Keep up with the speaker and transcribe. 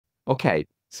Okay,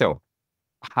 so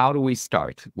how do we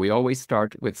start? We always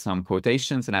start with some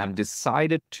quotations, and I've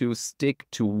decided to stick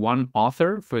to one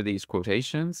author for these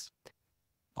quotations.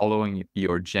 Following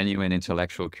your genuine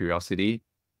intellectual curiosity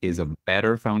is a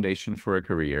better foundation for a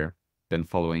career than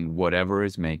following whatever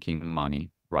is making money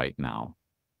right now.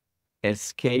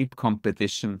 Escape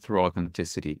competition through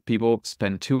authenticity. People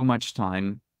spend too much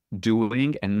time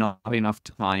doing and not enough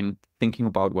time thinking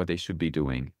about what they should be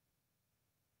doing.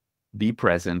 Be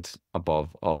present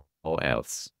above all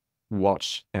else.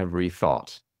 Watch every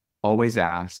thought. Always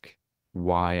ask,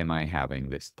 why am I having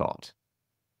this thought?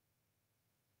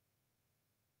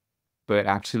 But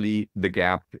actually, the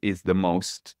gap is the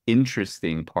most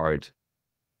interesting part,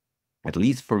 at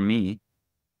least for me,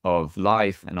 of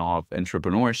life and of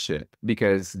entrepreneurship,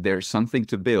 because there's something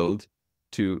to build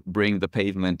to bring the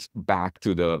pavement back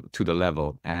to the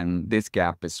level. And this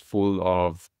gap is full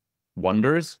of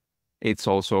wonders. It's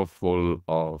also full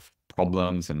of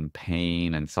problems and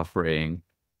pain and suffering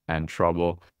and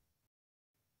trouble.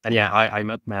 And yeah, I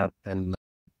met Matt in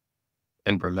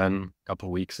Berlin a couple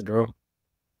of weeks ago,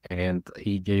 and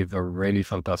he gave a really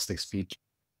fantastic speech.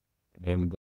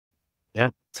 And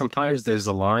yeah, sometimes there's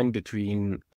a line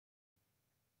between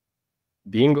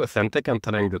being authentic and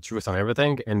telling the truth on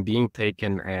everything and being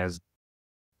taken as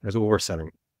overselling.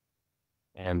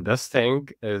 And this thing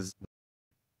is,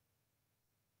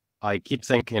 I keep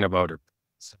thinking about it.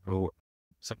 So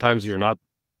sometimes you're not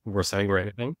overselling or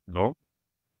anything, no,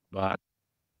 but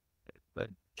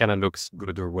it kind of looks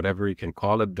good or whatever you can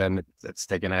call it. Then it's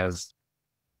taken as,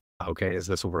 okay, is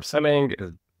this overselling?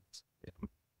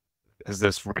 Is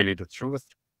this really the truth?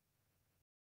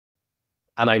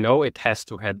 And I know it has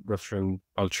to have different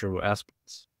cultural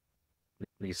aspects. At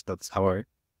least that's how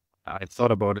I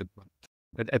thought about it.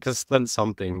 But it is still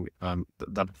something that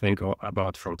I think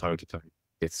about from time to time.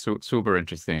 It's super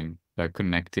interesting,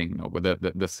 connecting with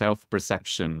the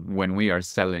self-perception when we are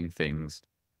selling things.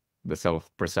 The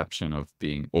self-perception of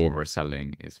being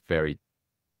overselling is it's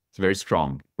very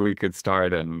strong. We could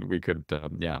start and we could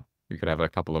have a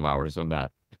couple of hours on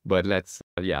that. But let's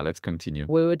continue.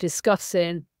 We were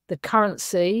discussing the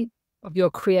currency of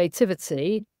your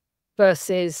creativity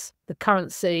versus the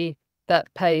currency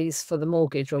that pays for the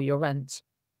mortgage or your rent.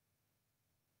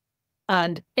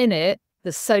 And in it,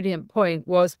 the salient point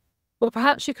was, well,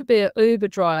 perhaps you could be an Uber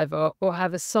driver or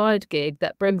have a side gig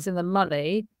that brings in the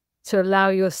money to allow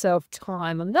yourself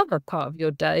time, another part of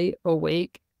your day or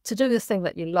week, to do this thing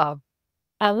that you love.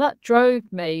 And that drove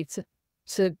me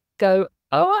to go,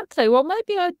 oh, okay, well,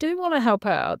 maybe I do want to help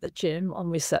out at the gym on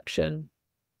reception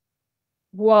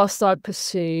whilst I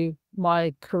pursue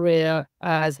my career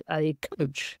as a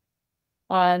coach.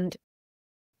 And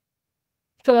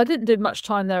so I didn't do much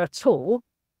time there at all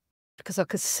because I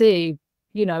could see,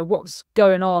 what was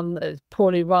going on at a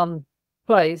poorly run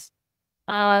place.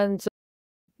 And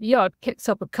I picked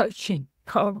up a coaching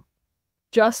job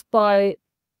just by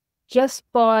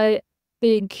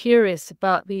being curious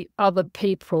about the other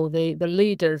people, the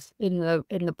leaders in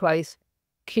the place,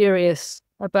 curious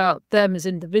about them as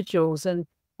individuals and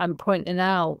pointing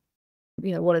out,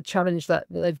 what a challenge that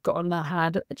they've got on their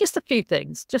hand. Just a few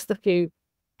things.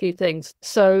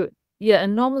 So yeah,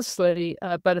 enormously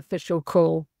beneficial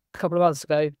call a couple of months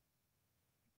ago.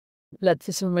 Led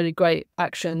to some really great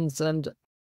actions and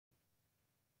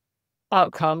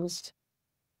outcomes.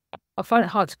 I find it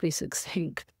hard to be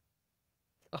succinct.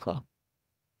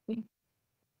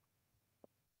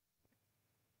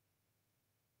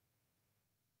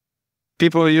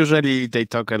 People usually, they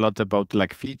talk a lot about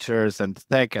like features and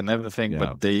tech and everything,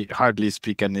 but they hardly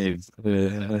speak any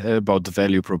about the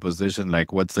value proposition,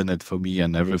 like what's in it for me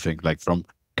and everything, like from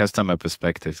customer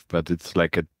perspective. But it's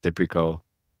like a typical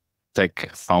tech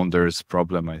founder's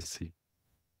problem, I see.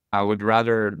 I would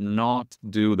rather not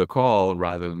do the call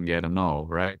rather than get a no,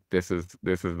 right? This is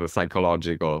the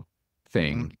psychological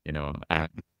thing, and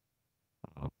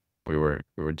we were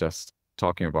just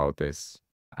talking about this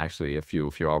actually a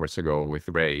few hours ago with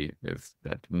Ray, is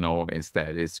that no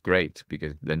instead is great,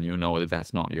 because then you know that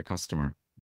that's not your customer.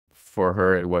 For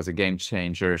her, it was a game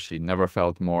changer. She never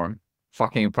felt more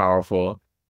fucking powerful.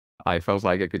 I felt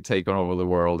like I could take over the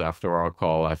world after our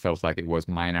call. I felt like it was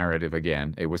my narrative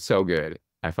again. It was so good.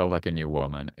 I felt like a new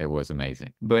woman. It was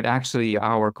amazing. But actually,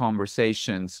 our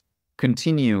conversations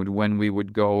continued when we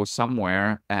would go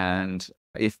somewhere, and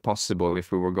if possible,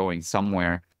 if we were going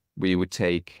somewhere, we would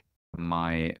take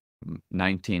my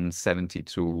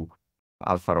 1972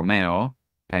 Alfa Romeo.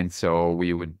 And so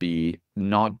we would be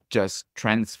not just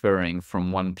transferring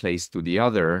from one place to the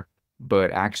other,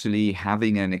 but actually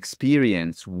having an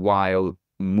experience while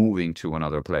moving to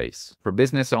another place. For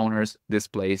business owners, this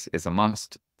place is a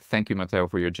must. Thank you, Matteo,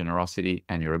 for your generosity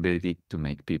and your ability to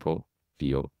make people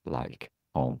feel like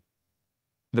home.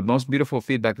 The most beautiful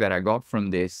feedback that I got from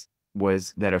this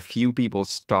was that a few people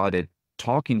started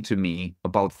talking to me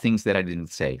about things that I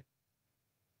didn't say,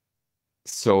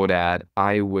 so that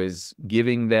I was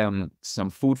giving them some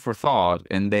food for thought,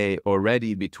 and they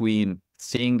already, between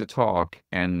seeing the talk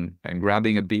and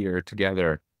grabbing a beer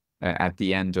together at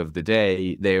the end of the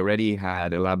day, they already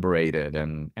had elaborated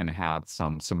and had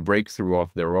some breakthrough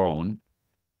of their own.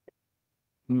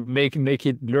 Make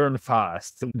it learn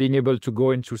fast, being able to go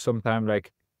into sometime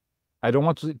like, I don't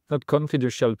want to, not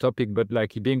confidential topic, but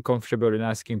like being comfortable in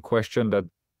asking questions that,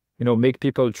 you know, make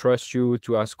people trust you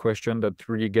to ask questions that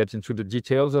really get into the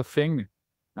details of things.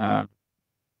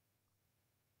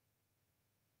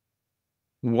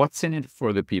 What's in it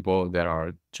for the people that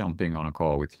are jumping on a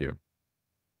call with you?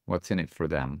 What's in it for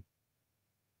them?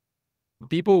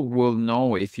 People will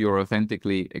know if you're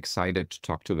authentically excited to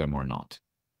talk to them or not.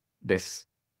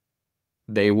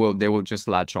 They will just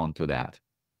latch on to that.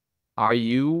 Are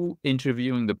you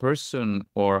interviewing the person,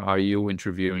 or are you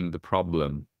interviewing the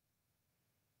problem?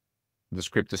 The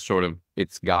script is sort of,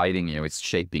 it's guiding you, it's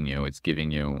shaping you, it's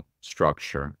giving you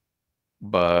structure.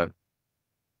 But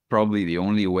probably the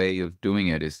only way of doing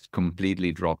it is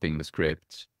completely dropping the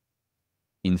script.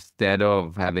 Instead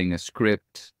of having a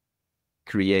script,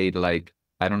 create, like,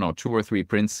 I don't know, 2 or 3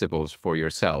 principles for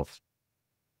yourself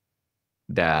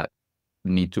that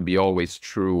need to be always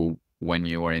true when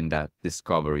you are in that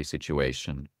discovery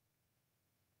situation.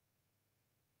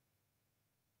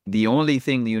 The only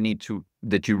thing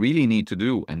that you really need to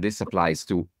do, and this applies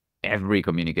to every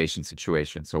communication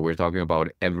situation, so we're talking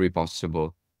about every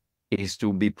possible, is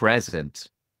to be present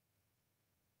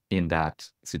in that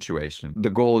situation.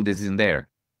 The gold is in there.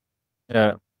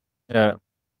 Yeah.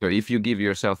 So if you give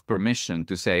yourself permission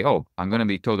to say, oh, I'm going to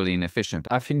be totally inefficient.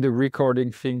 I think the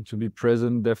recording thing, to be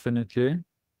present, definitely.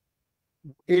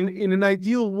 In an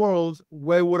ideal world,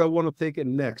 where would I want to take it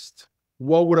next?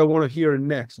 What would I want to hear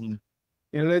next? In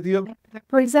an ideal,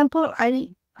 For example, I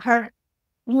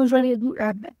usually do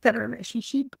a better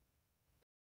relationship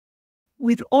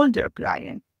with older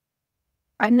clients.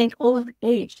 I make old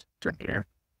age trainer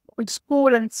with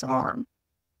school and so on.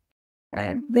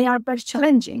 And they are very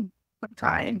challenging at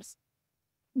times.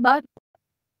 But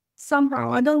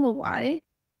somehow, I don't know why,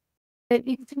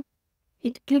 it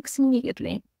clicks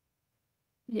immediately.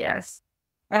 Yes.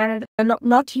 And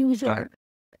not usual,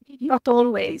 not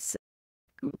always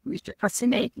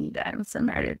fascinating them.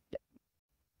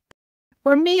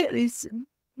 For me, it's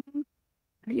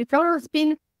always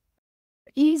been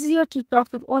easier to talk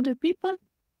with older people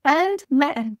and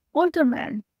men, older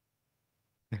men.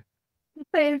 I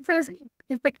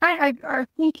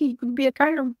think it could be a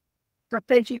kind of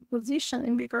strategic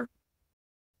positioning, because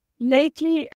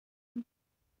lately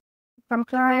some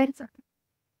clients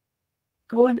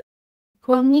call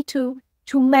me to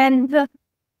mend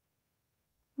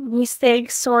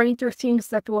mistakes or into things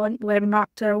that were not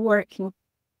working.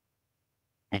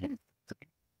 And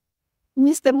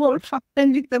miss them all,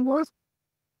 and with them all.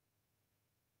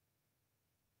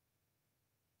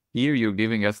 Here you're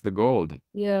giving us the gold.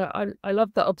 Yeah, I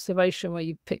love that observation where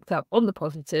you picked up on the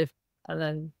positive and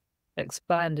then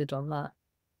expanded on that.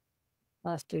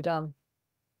 Nicely done.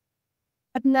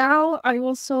 But now I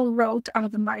also wrote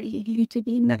out my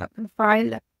LinkedIn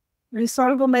file,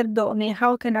 Risolvo Merdoni,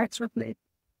 how can I translate?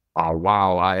 Oh,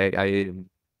 wow.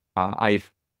 I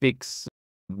fix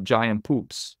giant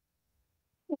poops.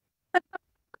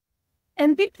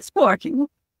 And it is working.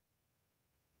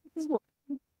 It's working.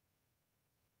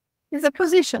 It's a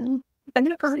position, a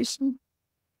new position.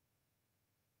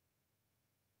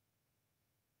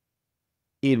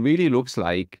 It really looks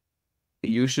like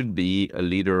you should be a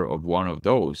leader of one of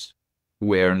those,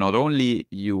 where not only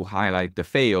you highlight the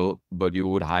fail, but you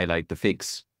would highlight the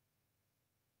fix.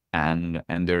 And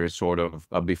there's sort of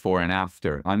a before and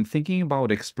after. I'm thinking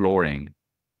about exploring,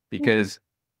 because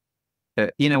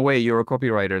in a way, you're a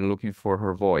copywriter looking for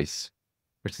her voice,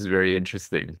 which is very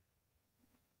interesting.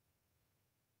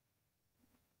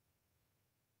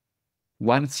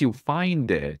 Once you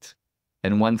find it,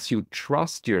 and once you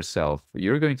trust yourself,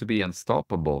 you're going to be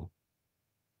unstoppable,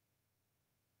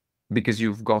 because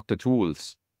you've got the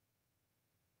tools.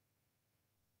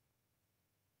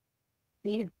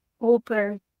 The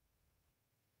open.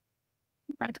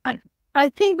 But I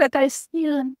think that I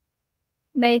still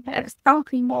may have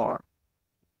something more.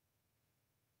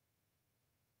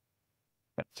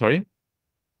 Sorry? In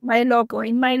my logo,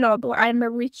 I'm a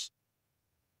rich.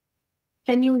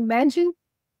 Can you imagine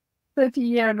 30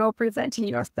 years ago presenting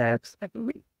yourself every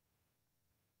week?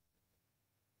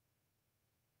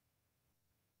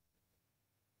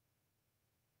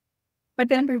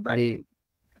 but everybody.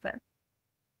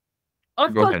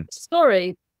 I've Go got ahead. a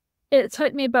story. It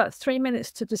took me about 3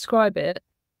 minutes to describe it,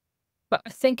 but I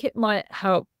think it might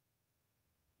help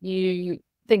you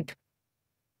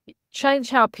change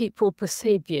how people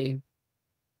perceive you.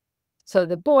 So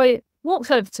the boy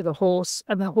walks over to the horse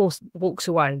and the horse walks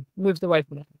away, moves away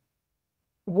from it.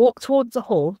 Walk towards the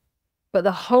horse, but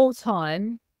the whole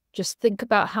time, just think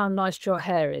about how nice your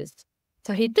hair is.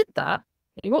 So he did that.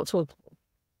 He walked towards the horse.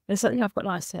 And it's like, yeah, I've got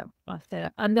nice hair, nice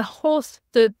hair. And the horse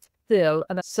stood still.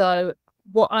 And so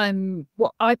what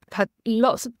I've had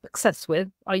lots of success with,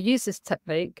 I use this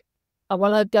technique. And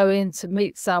when I go in to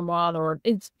meet someone or an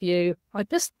interview, I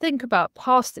just think about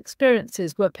past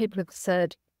experiences where people have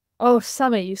said, oh,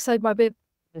 Sammy, you saved my business.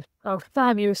 Oh,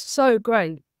 Sam, you were so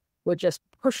great. We're just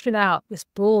pushing out this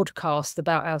broadcast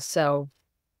about ourselves.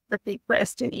 The big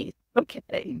question is,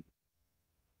 okay.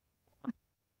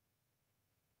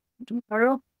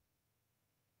 Tomorrow,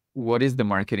 What is the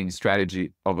marketing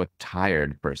strategy of a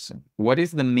tired person? What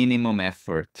is the minimum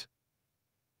effort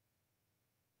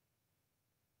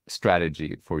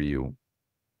strategy for you?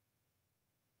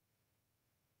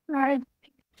 right?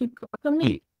 For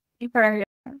me, if I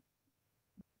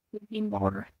be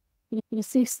more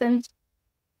consistent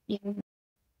in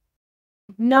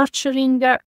nurturing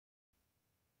the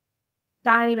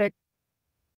direct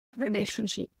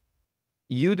relationship.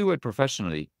 You do it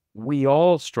professionally. We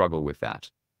all struggle with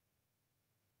that.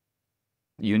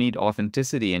 You need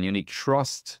authenticity and you need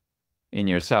trust in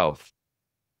yourself.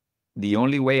 The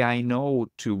only way I know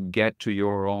to get to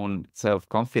your own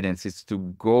self-confidence is to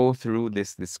go through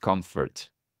this discomfort.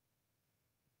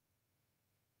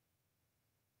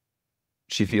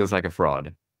 She feels like a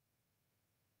fraud.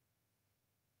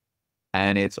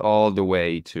 And it's all the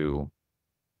way to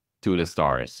the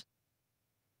stars.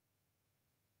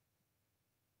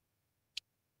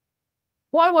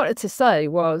 What I wanted to say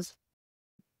was,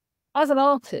 as an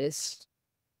artist,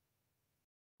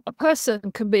 a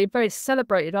person can be a very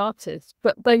celebrated artist,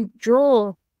 but they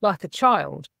draw like a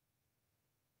child.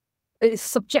 It's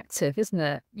subjective, isn't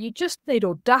it? You just need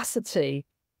audacity.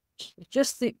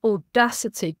 Just the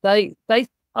audacity.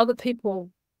 Other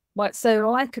people might say,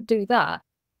 "Oh, I could do that,"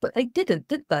 but they didn't,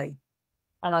 did they?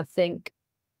 And I think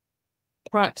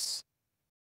perhaps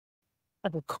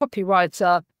as a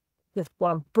copywriter, just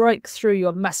want to break through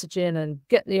your messaging and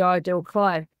get the ideal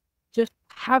client. Just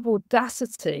have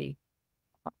audacity.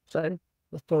 So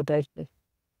that's audacity.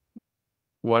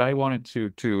 What I wanted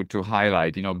to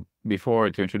highlight, before,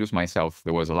 to introduce myself,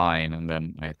 there was a line, and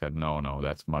then I said, no,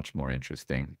 that's much more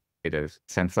interesting. It is,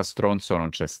 senza stronzo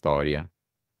non c'è storia.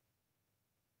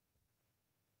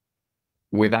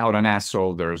 Without an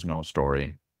asshole, there's no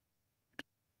story.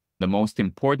 The most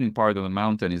important part of the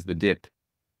mountain is the dip.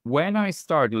 When I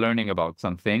start learning about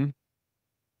something,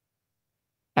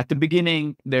 at the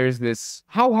beginning, there's this,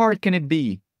 how hard can it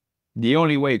be? The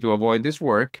only way to avoid this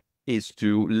work is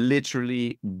to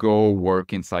literally go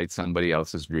work inside somebody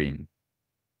else's dream.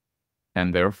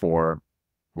 And therefore,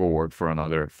 go work for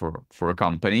a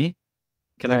company.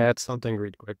 Can I add something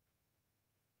really quick?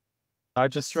 I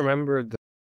just remembered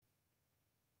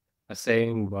a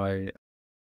saying by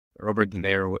Robert De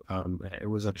Niro. It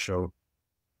was a show.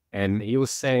 And he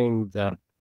was saying that,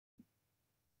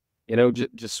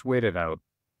 just wait it out.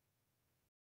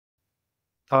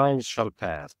 Times shall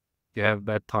pass. You have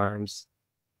bad times,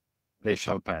 they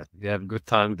shall pass. You have good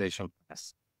times, they shall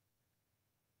pass.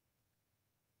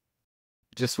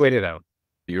 Just wait it out.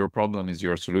 Your problem is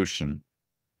your solution.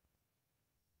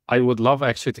 I would love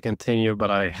actually to continue,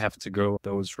 but I have to go.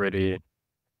 That was really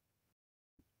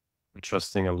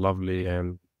interesting and lovely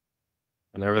and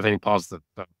everything positive.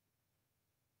 So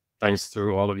thanks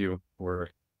to all of you for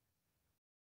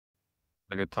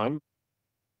a good time.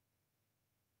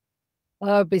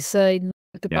 I'll be saying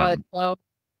goodbye. Yeah. Well,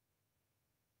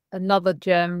 another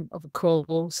gem of a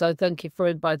call. So thank you for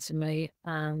inviting me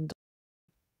and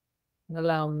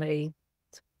allowing me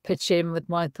to pitch in with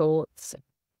my thoughts.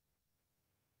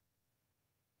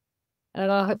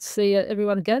 And I hope to see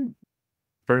everyone again.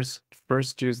 First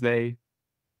Tuesday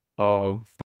of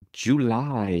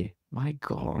July. My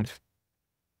God.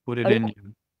 Put it in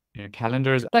your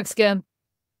calendars. Thanks again.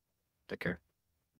 Take care.